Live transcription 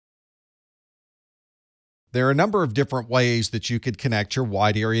There are a number of different ways that you could connect your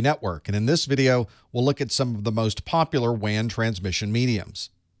wide area network, and in this video, we'll look at some of the most popular WAN transmission mediums.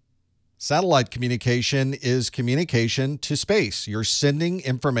 Satellite communication is communication to space. You're sending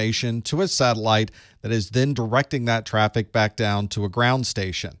information to a satellite that is then directing that traffic back down to a ground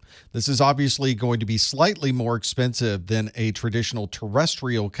station. This is obviously going to be slightly more expensive than a traditional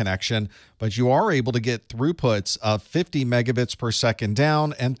terrestrial connection, but you are able to get throughputs of 50 megabits per second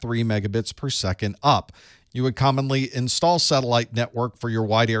down and 3 megabits per second up. You would commonly install satellite network for your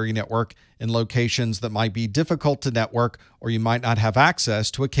wide area network in locations that might be difficult to network, or you might not have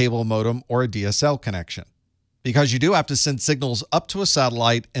access to a cable modem or a DSL connection. Because you do have to send signals up to a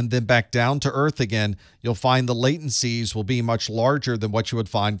satellite and then back down to Earth again, you'll find the latencies will be much larger than what you would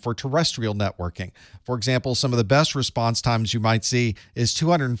find for terrestrial networking. For example, some of the best response times you might see is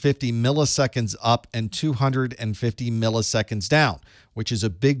 250 milliseconds up and 250 milliseconds down, which is a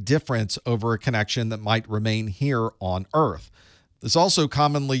big difference over a connection that might remain here on Earth. This also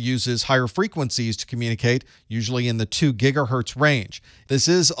commonly uses higher frequencies to communicate, usually in the 2 gigahertz range. This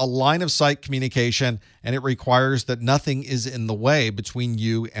is a line-of-sight communication, and it requires that nothing is in the way between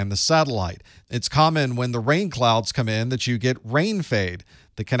you and the satellite. It's common when the rain clouds come in that you get rain fade.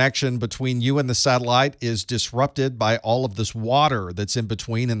 The connection between you and the satellite is disrupted by all of this water that's in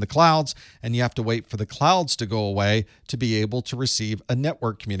between in the clouds, and you have to wait for the clouds to go away to be able to receive a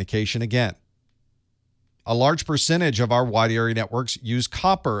network communication again. A large percentage of our wide area networks use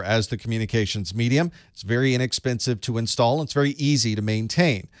copper as the communications medium. It's very inexpensive to install, and it's very easy to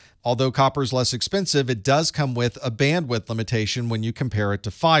maintain. Although copper is less expensive, it does come with a bandwidth limitation when you compare it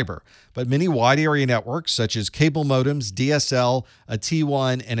to fiber. But many wide area networks, such as cable modems, DSL, a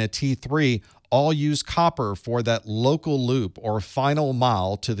T1, and a T3, all use copper for that local loop or final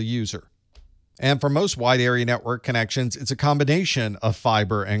mile to the user. And for most wide area network connections, it's a combination of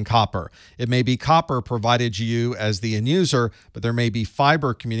fiber and copper. It may be copper provided to you as the end user, but there may be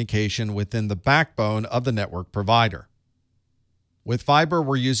fiber communication within the backbone of the network provider. With fiber,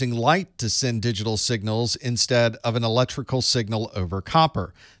 we're using light to send digital signals instead of an electrical signal over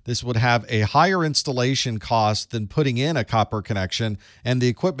copper. This would have a higher installation cost than putting in a copper connection, and the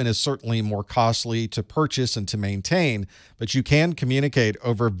equipment is certainly more costly to purchase and to maintain, but you can communicate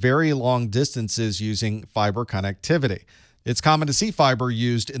over very long distances using fiber connectivity. It's common to see fiber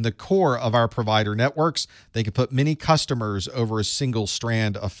used in the core of our provider networks. They can put many customers over a single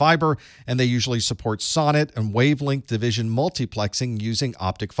strand of fiber, and they usually support SONET and wavelength division multiplexing using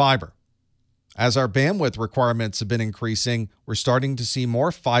optic fiber. As our bandwidth requirements have been increasing, we're starting to see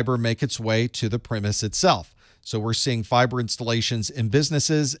more fiber make its way to the premise itself. So we're seeing fiber installations in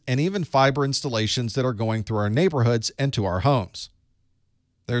businesses and even fiber installations that are going through our neighborhoods and to our homes.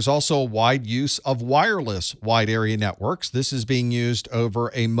 There's also a wide use of wireless wide area networks. This is being used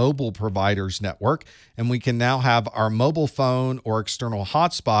over a mobile provider's network, and we can now have our mobile phone or external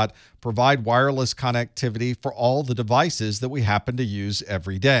hotspot provide wireless connectivity for all the devices that we happen to use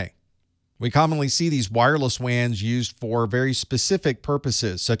every day. We commonly see these wireless WANs used for very specific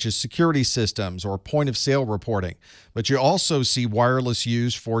purposes, such as security systems or point-of-sale reporting. But you also see wireless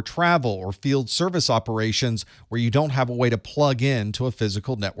used for travel or field service operations where you don't have a way to plug in to a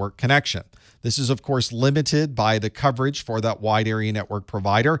physical network connection. This is, of course, limited by the coverage for that wide area network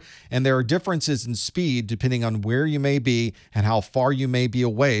provider, and there are differences in speed depending on where you may be and how far you may be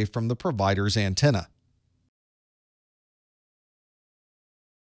away from the provider's antenna.